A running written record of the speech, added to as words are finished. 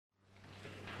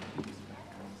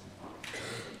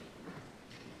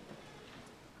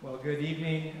Good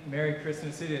evening. Merry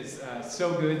Christmas. It is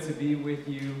so good to be with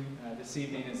you this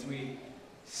evening as we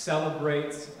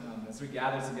celebrate, as we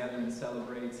gather together and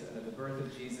celebrate the birth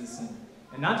of Jesus.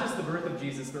 And not just the birth of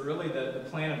Jesus, but really the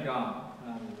plan of God.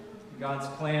 God's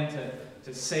plan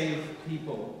to save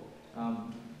people.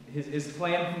 His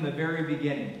plan from the very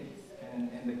beginning.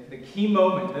 And the key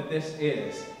moment that this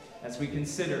is, as we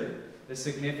consider the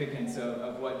significance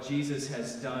of what Jesus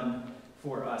has done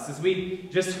for us. As we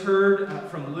just heard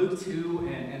from Luke 2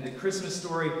 and the Christmas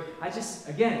story, I just,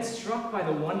 again, struck by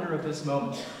the wonder of this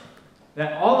moment.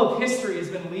 That all of history has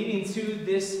been leading to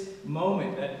this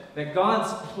moment. That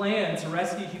God's plan to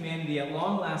rescue humanity at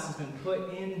long last has been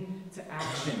put into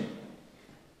action.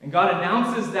 And God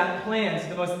announces that plan to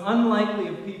the most unlikely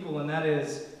of people, and that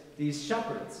is these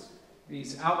shepherds,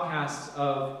 these outcasts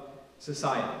of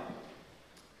society.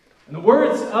 And the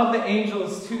words of the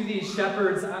angels to these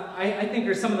shepherds, I think,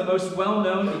 are some of the most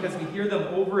well-known because we hear them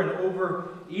over and over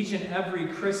each and every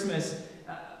Christmas.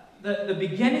 The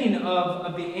beginning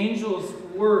of the angels'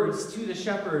 words to the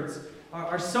shepherds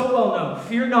are so well-known.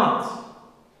 Fear not,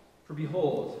 for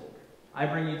behold, I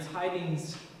bring you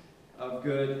tidings of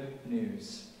good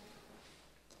news.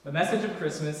 The message of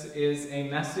Christmas is a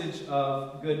message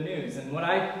of good news. And what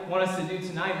I want us to do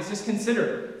tonight is just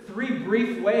consider three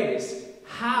brief ways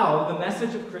how the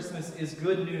message of Christmas is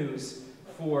good news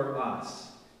for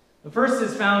us. The first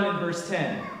is found in verse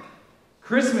 10.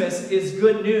 Christmas is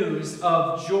good news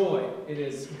of joy. It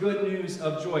is good news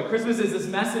of joy. Christmas is this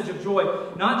message of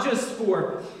joy, not just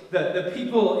for the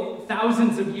people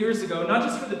thousands of years ago, not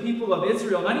just for the people of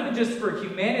Israel, not even just for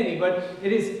humanity, but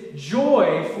it is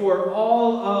joy for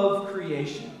all of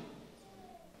creation.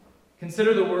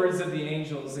 Consider the words of the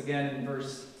angels again in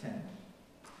verse 10.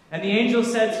 And the angel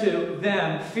said to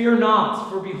them, "Fear not,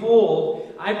 for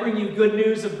behold, I bring you good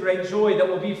news of great joy that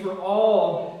will be for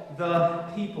all the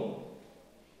people."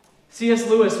 C.S.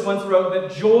 Lewis once wrote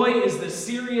that joy is the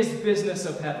serious business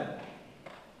of heaven.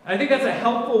 And I think that's a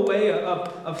helpful way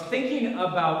of thinking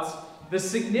about the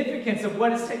significance of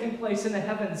what is taking place in the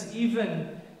heavens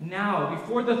even now,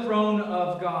 before the throne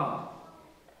of God.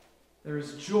 There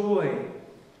is joy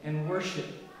and worship.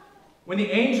 When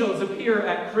the angels appear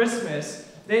at Christmas,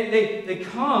 they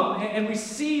come, and we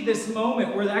see this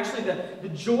moment where actually the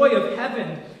joy of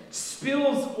heaven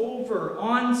spills over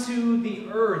onto the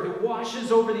earth. It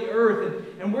washes over the earth,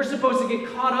 and we're supposed to get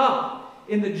caught up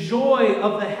in the joy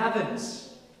of the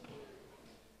heavens.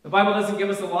 The Bible doesn't give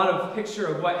us a lot of pictures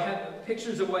of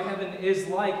what heaven is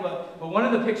like, but one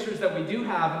of the pictures that we do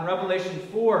have in Revelation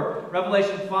 4,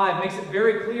 Revelation 5, makes it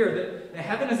very clear that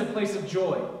heaven is a place of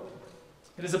joy.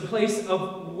 It is a place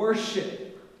of worship.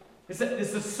 It's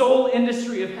the sole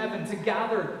industry of heaven, to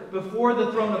gather before the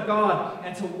throne of God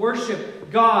and to worship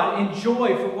God in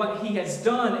joy for what He has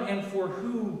done and for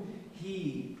who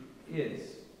He is.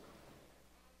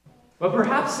 But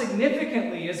perhaps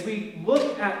significantly, as we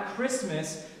look at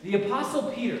Christmas, the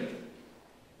Apostle Peter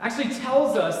actually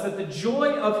tells us that the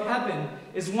joy of heaven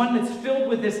is one that's filled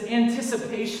with this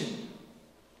anticipation.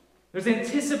 There's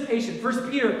anticipation. 1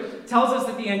 Peter tells us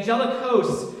that the angelic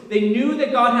hosts, they knew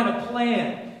that God had a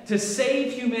plan to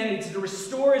save humanity, to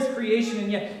restore His creation,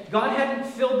 and yet God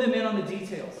hadn't filled them in on the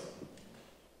details.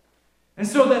 And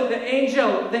so the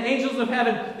angels of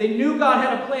heaven, they knew God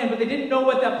had a plan, but they didn't know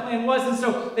what that plan was, and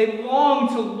so they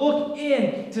longed to look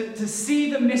in, to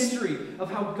see the mystery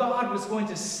of how God was going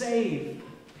to save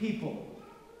people.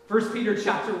 1 Peter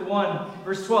chapter 1,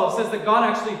 verse 12 says that God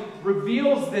actually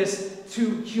reveals this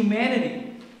to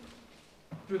humanity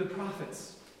through the prophets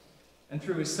and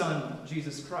through His Son,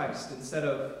 Jesus Christ, instead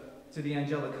of to the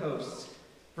angelic hosts.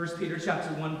 1 Peter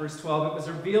chapter 1, verse 12, it was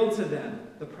revealed to them,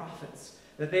 the prophets,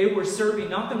 that they were serving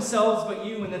not themselves but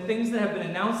you, and the things that have been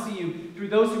announced to you through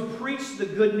those who preach the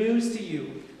good news to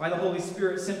you by the Holy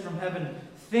Spirit sent from heaven,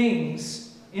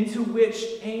 things into which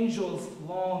angels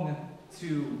long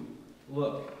to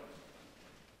look.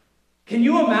 Can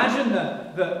you imagine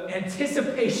the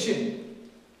anticipation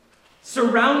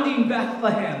surrounding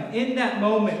Bethlehem in that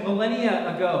moment,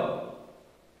 millennia ago?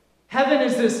 Heaven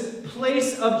is this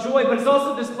place of joy, but it's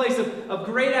also this place of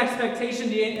great expectation.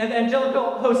 The angelic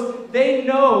hosts, they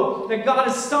know that God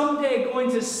is someday going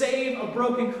to save a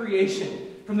broken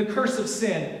creation from the curse of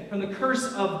sin, from the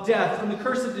curse of death, from the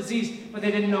curse of disease, but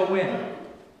they didn't know when.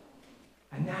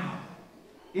 And now,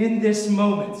 in this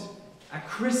moment, at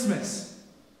Christmas,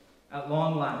 at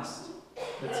long last,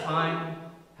 the time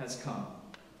has come.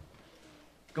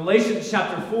 Galatians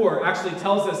chapter 4 actually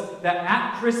tells us that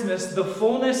at Christmas, the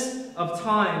fullness of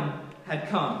time had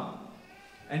come.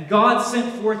 And God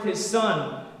sent forth His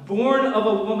Son, born of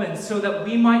a woman, so that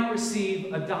we might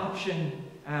receive adoption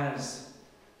as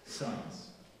sons.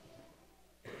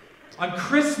 On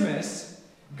Christmas,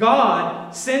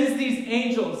 God sends these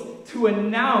angels to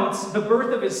announce the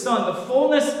birth of his Son, the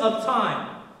fullness of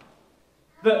time,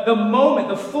 the moment,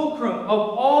 the fulcrum of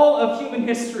all of human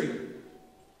history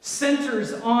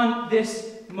centers on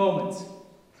this moment.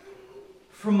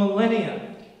 For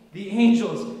millennia, the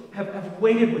angels have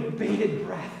waited with bated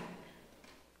breath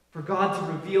for God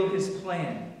to reveal his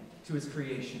plan to his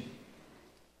creation.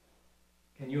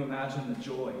 Can you imagine the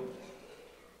joy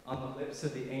on the lips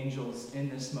of the angels in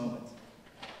this moment,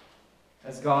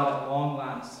 as God at long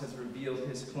last has revealed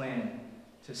his plan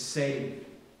to save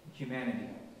humanity?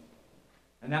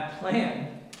 And that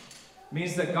plan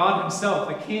means that God himself,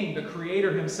 the King, the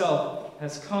Creator himself,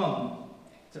 has come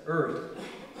to earth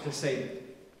to save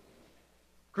it.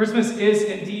 Christmas is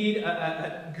indeed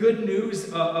a good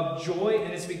news of joy,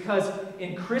 and it's because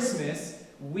in Christmas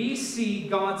we see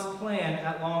God's plan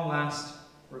at long last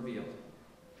revealed.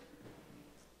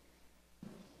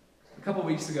 A couple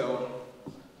weeks ago,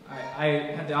 I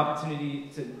had the opportunity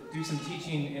to do some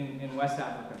teaching in West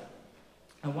Africa.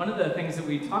 And one of the things that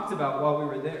we talked about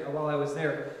while I was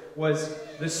there, was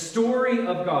the story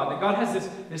of God. That God has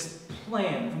this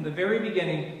plan from the very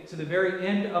beginning to the very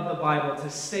end of the Bible to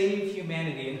save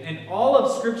humanity. And all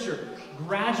of Scripture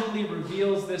gradually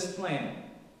reveals this plan.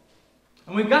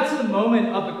 And we've got to the moment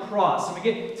of the cross, and we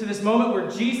get to this moment where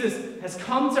Jesus has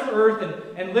come to earth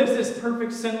and lives this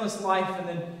perfect, sinless life, and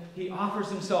then he offers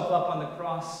himself up on the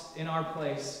cross in our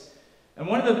place. And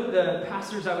one of the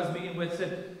pastors I was meeting with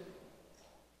said,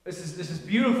 this is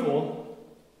beautiful,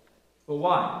 but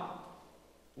why?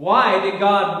 Why did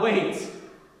God wait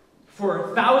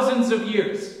for thousands of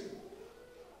years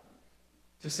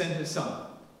to send his Son?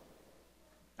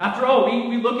 After all,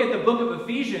 we look at the book of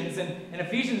Ephesians, and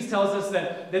Ephesians tells us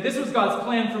that this was God's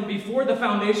plan from before the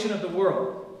foundation of the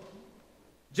world.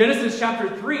 Genesis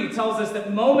chapter 3 tells us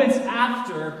that moments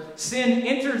after sin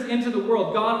enters into the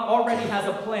world, God already has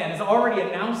a plan, has already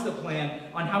announced the plan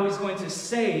on how he's going to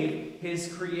save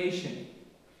his creation.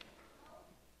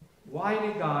 Why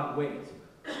did God wait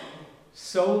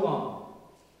so long,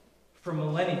 for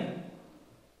millennia,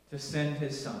 to send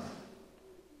his Son?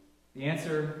 The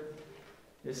answer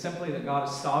is simply that God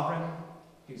is sovereign,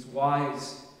 he's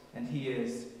wise, and he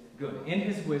is good. In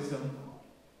his wisdom,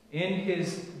 in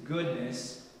his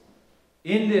goodness,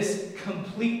 in this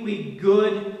completely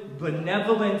good,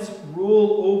 benevolent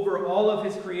rule over all of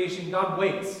his creation, God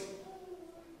waits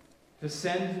to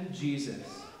send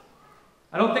Jesus.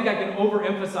 I don't think I can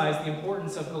overemphasize the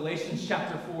importance of Galatians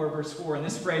chapter 4, verse 4, and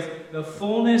this phrase, the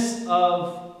fullness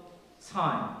of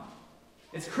time.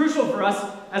 It's crucial for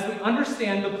us as we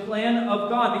understand the plan of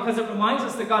God, because it reminds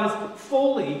us that God is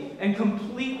fully and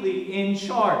completely in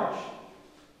charge.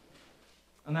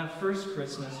 On that first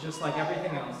Christmas, just like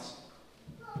everything else,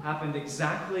 happened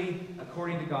exactly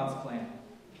according to God's plan.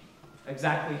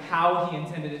 Exactly how he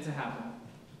intended it to happen.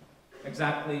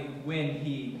 Exactly when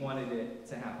he wanted it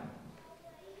to happen.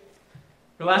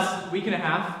 For the last week and a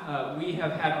half, we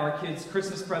have had our kids'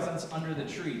 Christmas presents under the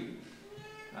tree.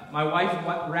 My wife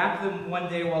wrapped them one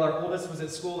day while our oldest was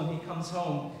at school, and he comes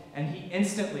home and he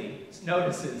instantly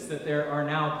notices that there are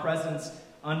now presents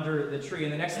under the tree.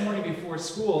 And the next morning before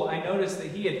school, I noticed that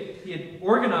he had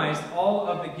organized all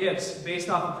of the gifts based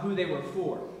off of who they were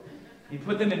for. He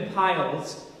put them in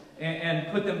piles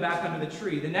and put them back under the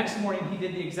tree. The next morning, he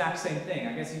did the exact same thing.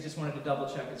 I guess he just wanted to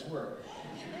double-check his work.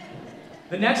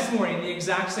 The next morning, the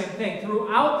exact same thing.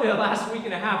 Throughout the last week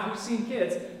and a half, we've seen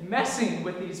kids messing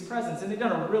with these presents, and they've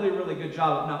done a really, really good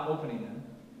job of not opening them.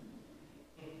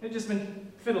 They've just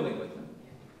been fiddling with them.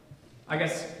 I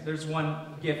guess there's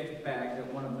one gift bag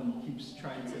that one of them keeps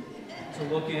trying to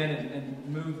look in and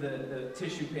move the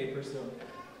tissue paper so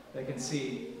they can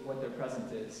see what their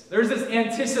present is. There's this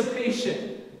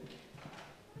anticipation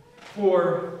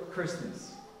for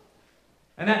Christmas.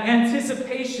 And that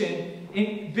anticipation,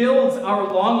 it builds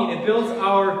our longing, it builds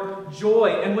our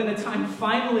joy. And when the time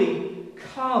finally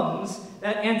comes,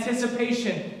 that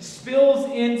anticipation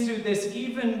spills into this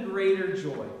even greater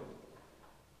joy.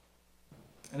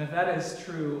 And if that is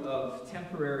true of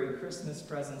temporary Christmas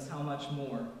presents, how much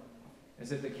more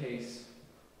is it the case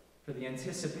for the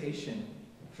anticipation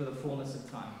for the fullness of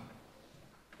time?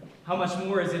 How much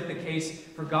more is it the case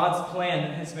for God's plan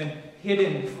that has been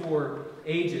hidden for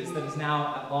ages that is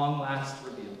now at long last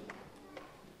revealed?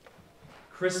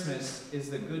 Christmas is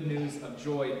the good news of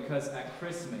joy, because at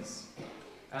Christmas,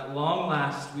 at long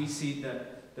last, we see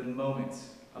the moment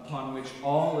upon which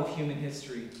all of human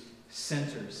history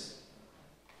centers.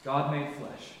 God made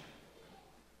flesh,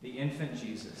 the infant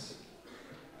Jesus.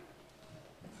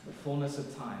 The fullness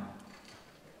of time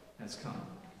has come.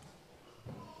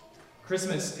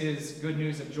 Christmas is good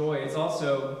news of joy. It's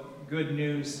also good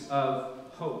news of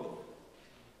hope.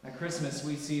 At Christmas,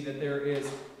 we see that there is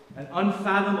an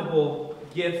unfathomable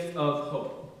gift of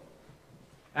hope.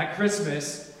 At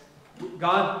Christmas,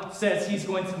 God says He's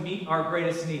going to meet our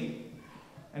greatest need,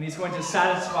 and He's going to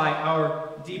satisfy our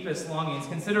deepest longings.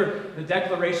 Consider the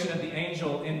declaration of the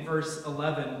angel in verse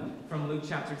 11 from Luke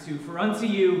chapter 2. For unto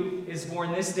you is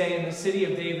born this day in the city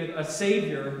of David a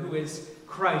Savior, who is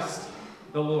Christ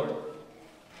the Lord.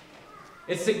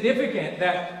 It's significant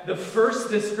that the first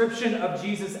description of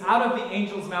Jesus out of the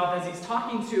angel's mouth as he's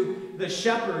talking to the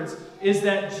shepherds is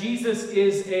that Jesus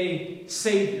is a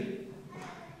Savior.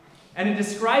 And in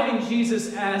describing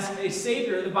Jesus as a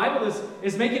Savior, the Bible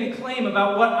is making a claim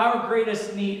about what our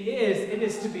greatest need is. It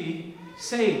is to be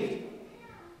saved.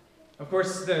 Of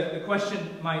course, the question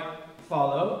might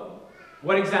follow,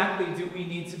 what exactly do we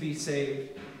need to be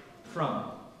saved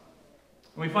from?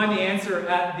 And we find the answer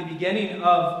at the beginning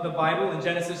of the Bible in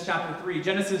Genesis chapter 3.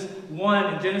 Genesis 1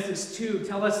 and Genesis 2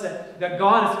 tell us that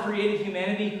God has created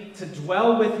humanity to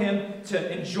dwell with Him,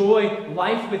 to enjoy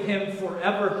life with Him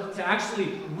forever, to actually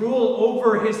rule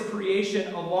over His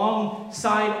creation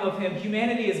alongside of Him.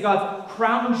 Humanity is God's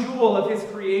crown jewel of His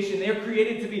creation. They are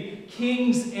created to be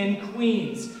kings and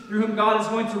queens through whom God is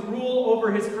going to rule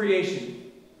over His creation.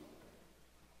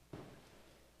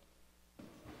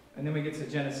 And then we get to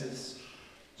Genesis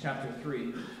chapter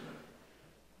 3,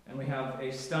 and we have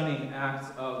a stunning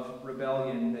act of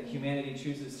rebellion that humanity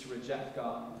chooses to reject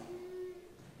God,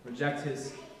 reject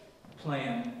His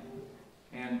plan,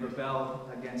 and rebel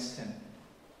against Him.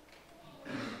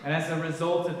 And as a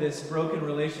result of this broken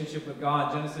relationship with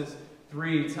God, Genesis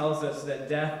 3 tells us that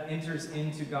death enters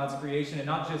into God's creation, and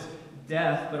not just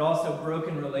death, but also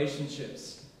broken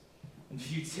relationships and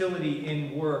futility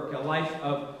in work, a life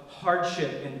of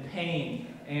hardship and pain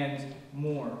and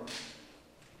more.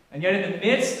 And yet in the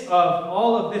midst of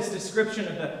all of this description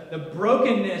of the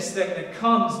brokenness that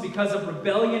comes because of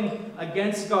rebellion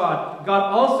against God, God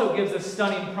also gives a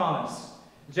stunning promise.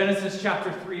 Genesis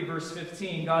chapter 3, verse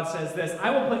 15, God says this, I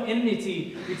will put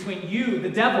enmity between you, the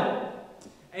devil,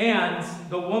 and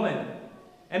the woman,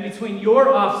 and between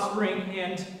your offspring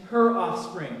and her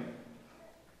offspring.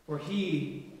 For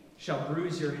he shall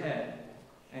bruise your head,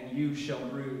 and you shall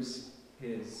bruise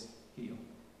his heel.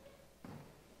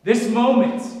 This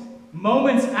moment,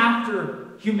 moments after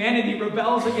humanity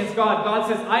rebels against God, God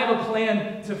says, I have a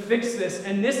plan to fix this.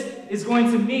 And this is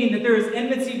going to mean that there is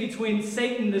enmity between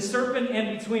Satan, the serpent,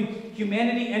 and between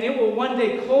humanity. And it will one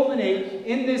day culminate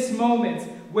in this moment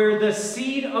where the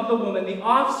seed of the woman, the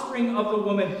offspring of the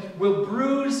woman, will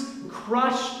bruise,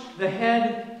 crush the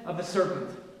head of the serpent.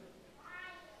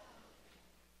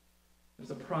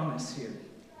 There's a promise here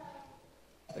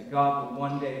that God will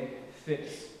one day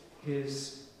fix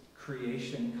His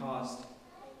creation caused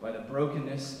by the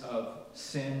brokenness of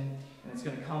sin, and it's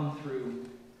going to come through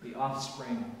the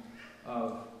offspring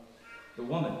of the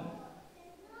woman.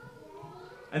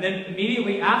 And then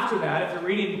immediately after that, if you're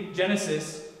reading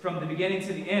Genesis from the beginning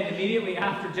to the end, immediately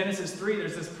after Genesis 3,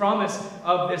 there's this promise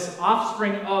of this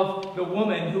offspring of the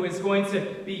woman who is going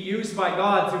to be used by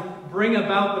God to bring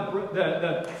about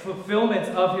the fulfillment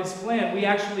of His plan. We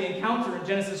actually encounter in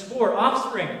Genesis 4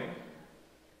 offspring.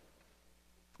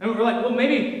 And we're like, well,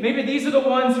 maybe these are the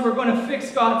ones who are going to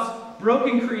fix God's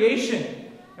broken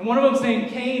creation. And one of them's named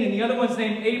Cain, and the other one's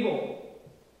named Abel.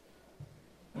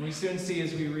 And we soon see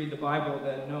as we read the Bible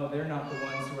that no, they're not the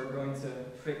ones who are going to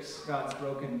fix God's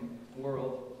broken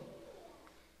world.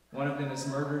 One of them is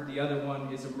murdered, the other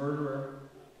one is a murderer.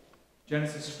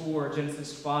 Genesis 4,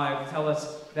 Genesis 5 tell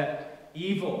us that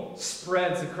evil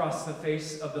spreads across the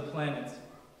face of the planet,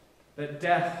 that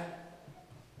death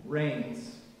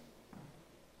reigns.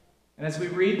 And as we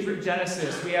read through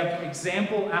Genesis, we have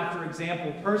example after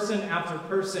example, person after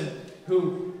person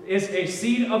who is a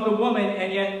seed of the woman,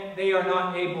 and yet they are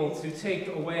not able to take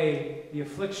away the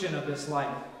affliction of this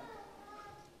life.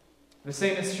 The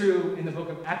same is true in the book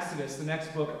of Exodus, the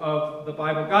next book of the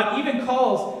Bible. God even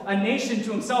calls a nation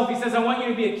to Himself. He says, I want you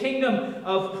to be a kingdom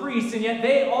of priests, and yet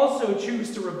they also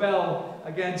choose to rebel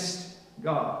against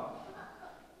God.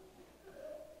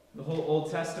 The whole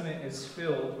Old Testament is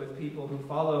filled with people who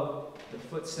follow the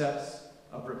footsteps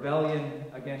of rebellion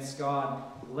against God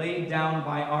laid down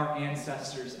by our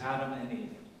ancestors, Adam and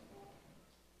Eve.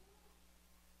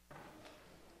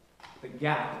 The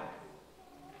gap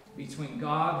between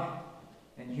God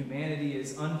and humanity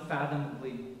is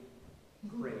unfathomably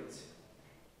great.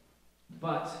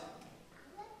 But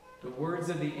the words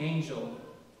of the angel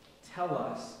tell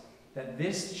us that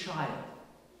this child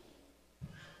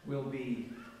will be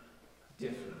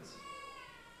different.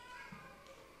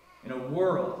 In a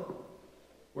world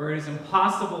where it is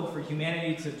impossible for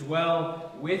humanity to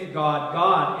dwell with God,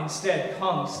 God instead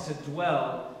comes to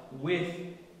dwell with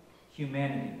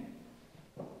humanity.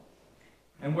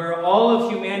 And where all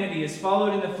of humanity is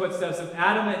followed in the footsteps of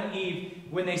Adam and Eve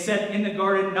when they said in the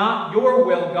garden, "Not your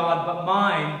will, God, but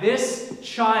mine," this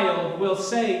child will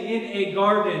say in a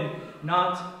garden,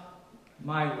 "Not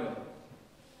my will,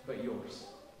 but yours."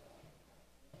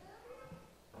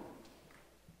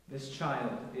 This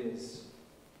child is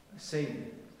a Savior.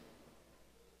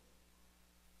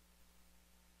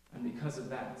 And because of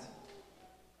that,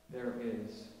 there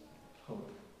is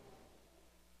hope.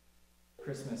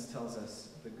 Christmas tells us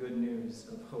the good news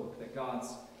of hope, that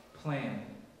God's plan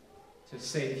to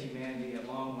save humanity at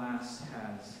long last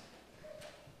has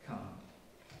come.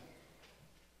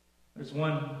 There's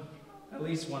at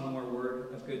least one more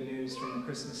word of good news from the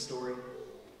Christmas story.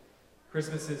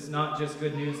 Christmas is not just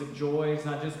good news of joy, it's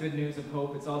not just good news of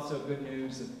hope, it's also good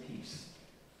news of peace.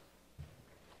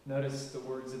 Notice the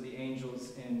words of the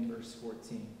angels in verse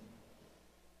 14.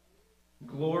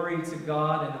 "Glory to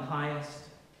God in the highest,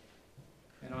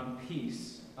 and on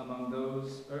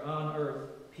earth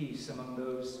peace among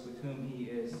those with whom he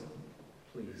is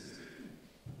pleased."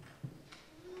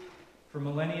 For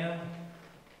millennia,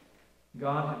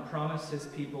 God had promised his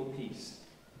people peace.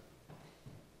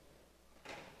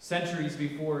 Centuries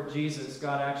before Jesus,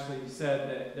 God actually said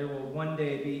that there will one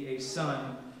day be a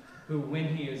son who,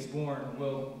 when he is born,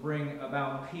 will bring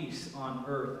about peace on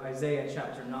earth. Isaiah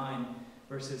chapter 9,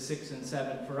 verses 6 and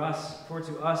 7. For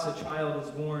to us a child is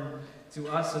born, to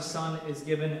us a son is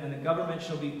given, and the government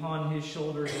shall be upon his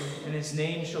shoulders, and his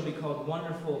name shall be called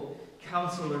Wonderful,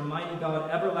 Counselor, Mighty God,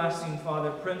 Everlasting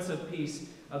Father, Prince of Peace.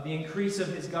 Of the increase of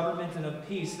his government and of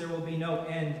peace there will be no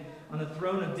end. On the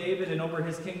throne of David and over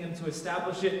his kingdom, to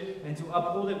establish it and to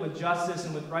uphold it with justice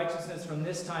and with righteousness from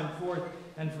this time forth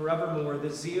and forevermore. The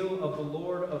zeal of the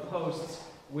Lord of hosts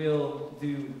will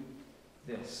do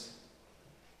this.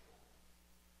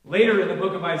 Later in the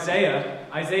book of Isaiah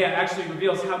actually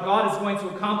reveals how God is going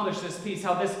to accomplish this peace,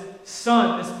 how this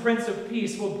Son, this Prince of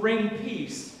Peace, will bring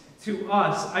peace to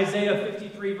us. Isaiah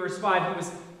 53 verse 5, he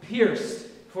was pierced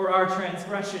for our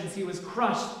transgressions, he was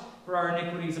crushed for our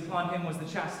iniquities. Upon him was the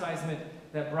chastisement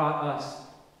that brought us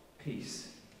peace.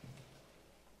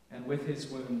 And with his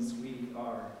wounds we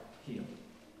are healed.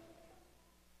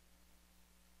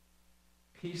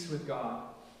 Peace with God,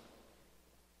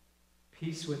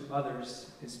 peace with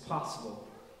others is possible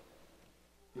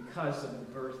because of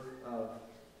the birth of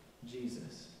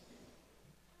Jesus.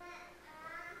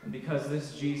 And because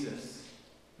this Jesus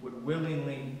would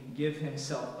willingly give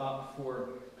himself up for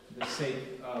the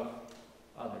sake of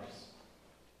others.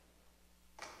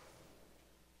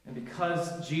 And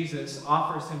because Jesus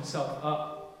offers himself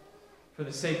up for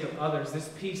the sake of others, this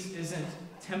peace isn't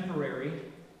temporary.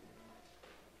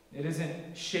 It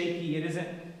isn't shaky. It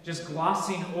isn't just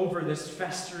glossing over this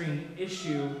festering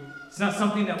issue. It's not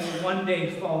something that will one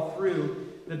day fall through.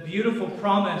 The beautiful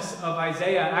promise of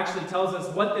Isaiah actually tells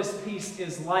us what this peace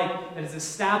is like that is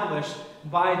established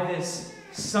by this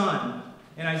Son.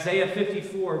 In Isaiah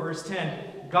 54, verse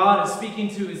 10, God is speaking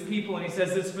to his people, and he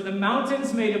says this, "For the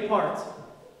mountains may depart,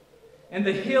 and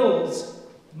the hills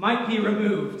might be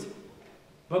removed,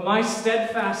 but my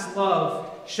steadfast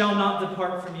love shall not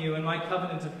depart from you, and my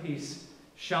covenant of peace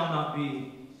shall not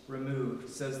be removed,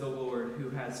 says the Lord,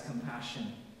 who has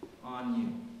compassion on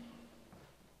you."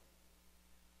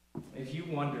 If you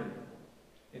wonder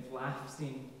if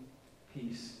lasting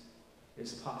peace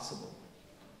is possible,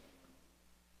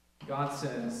 God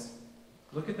says,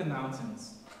 look at the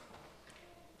mountains.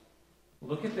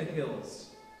 Look at the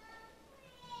hills.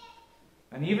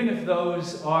 And even if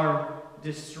those are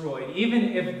destroyed,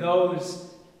 even if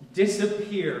those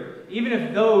disappear, even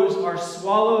if those are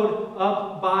swallowed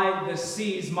up by the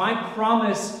seas, my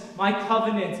promise, my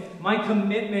covenant, my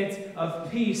commitment of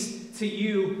peace to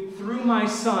you through my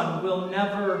Son will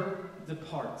never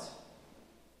depart.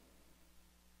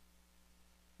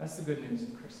 That's the good news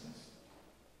of Christmas.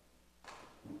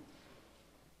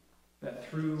 That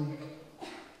through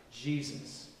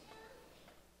Jesus,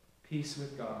 peace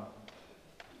with God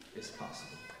is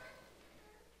possible.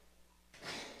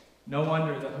 No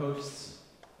wonder the hosts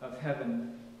of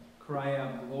heaven cry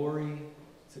out, "Glory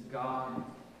to God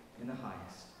in the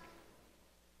highest,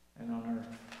 and on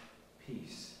earth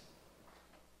peace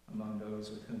among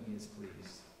those with whom he is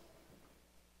pleased."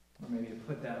 Or maybe to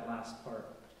put that last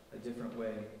part a different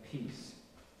way, peace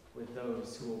with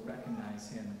those who will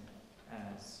recognize him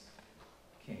as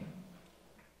King.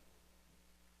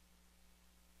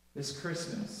 This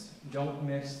Christmas, don't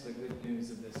miss the good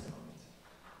news of this moment.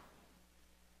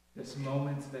 This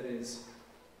moment that is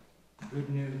good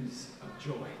news of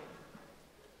joy,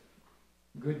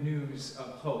 good news of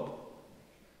hope,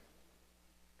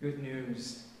 good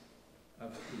news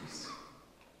of peace.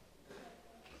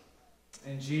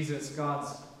 And Jesus,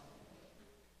 God's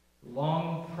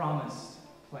long-promised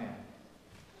plan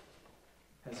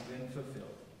has been fulfilled.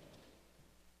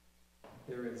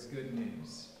 There is good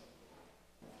news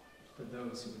for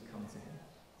those who would come to him.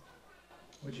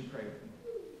 Would you pray with me?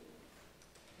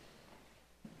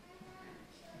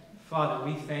 Father,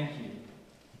 we thank you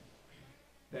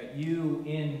that you,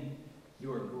 in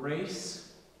your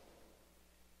grace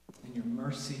and your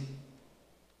mercy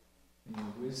and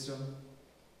your wisdom,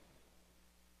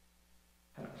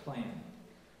 had a plan.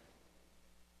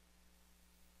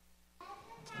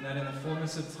 And that in the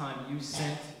fullness of time you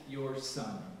sent your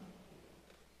Son,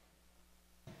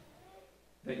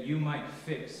 that you might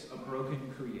fix a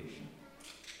broken creation.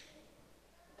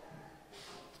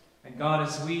 And God,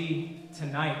 as we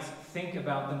tonight think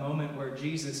about the moment where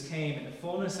Jesus came and the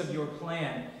fullness of your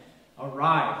plan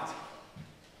arrived,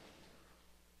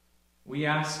 we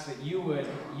ask that you would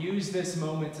use this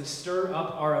moment to stir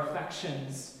up our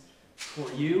affections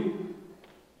for you,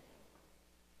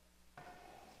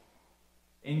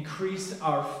 increase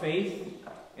our faith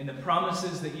in the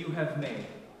promises that you have made.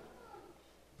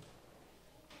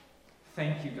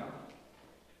 Thank you, God.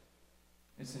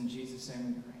 It's in Jesus' name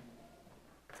we pray.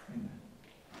 Amen.